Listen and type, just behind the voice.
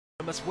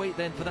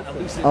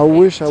I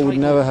wish I would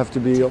never have to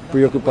be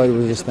preoccupied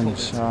with these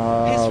things.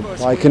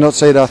 I cannot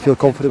say that I feel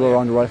comfortable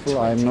around the rifle.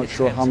 I'm not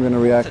sure how I'm going to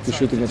react to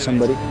shooting at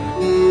somebody.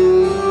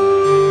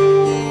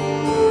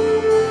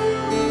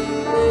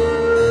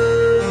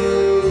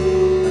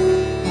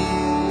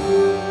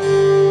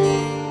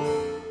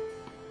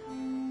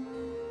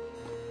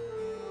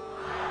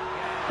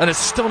 An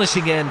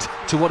astonishing end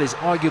to what is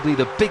arguably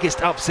the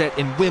biggest upset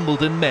in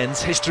Wimbledon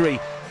men's history.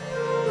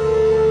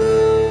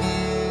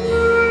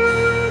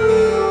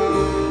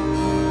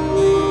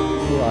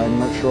 I'm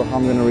not sure how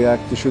I'm going to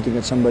react to shooting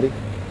at somebody.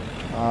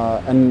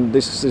 And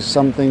this is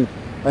something,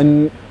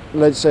 and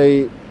let's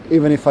say,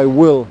 even if I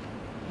will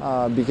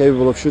be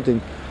capable of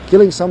shooting,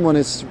 killing someone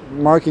is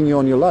marking you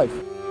on your life.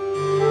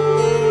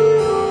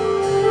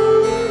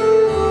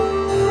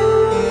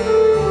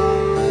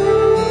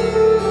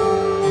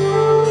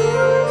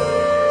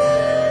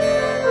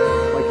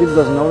 Kids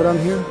doesn't know that I'm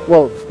here.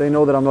 Well, they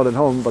know that I'm not at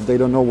home, but they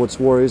don't know what's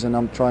war is, and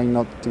I'm trying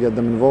not to get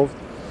them involved.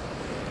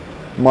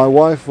 My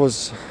wife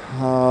was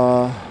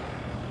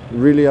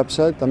really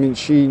upset. I mean,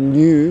 she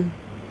knew,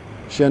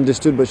 she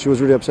understood, but she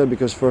was really upset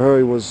because for her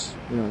it was,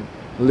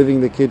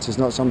 living the kids is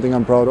not something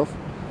I'm proud of,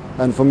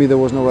 and for me there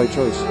was no right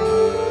choice.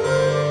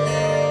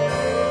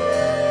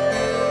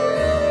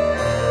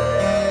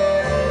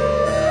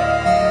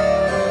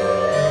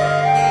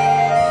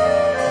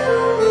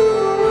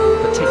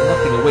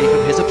 Away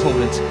from his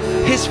opponent.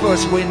 His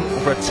first win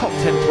over a top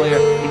 10 player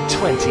in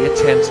 20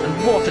 attempts, and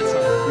what a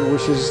time. He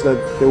wishes that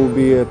there will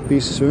be a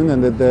peace soon,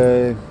 and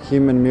that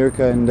him and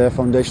Mirka and their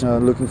foundation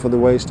are looking for the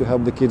ways to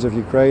help the kids of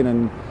Ukraine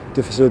and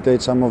to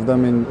facilitate some of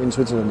them in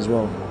Switzerland as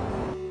well.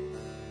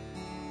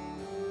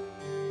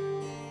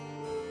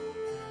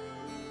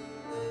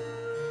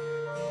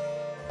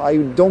 I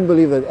don't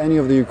believe that any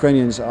of the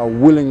Ukrainians are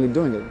willingly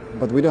doing it,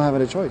 but we don't have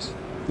any choice.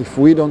 If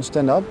we don't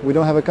stand up, we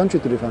don't have a country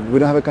to defend, we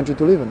don't have a country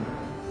to live in.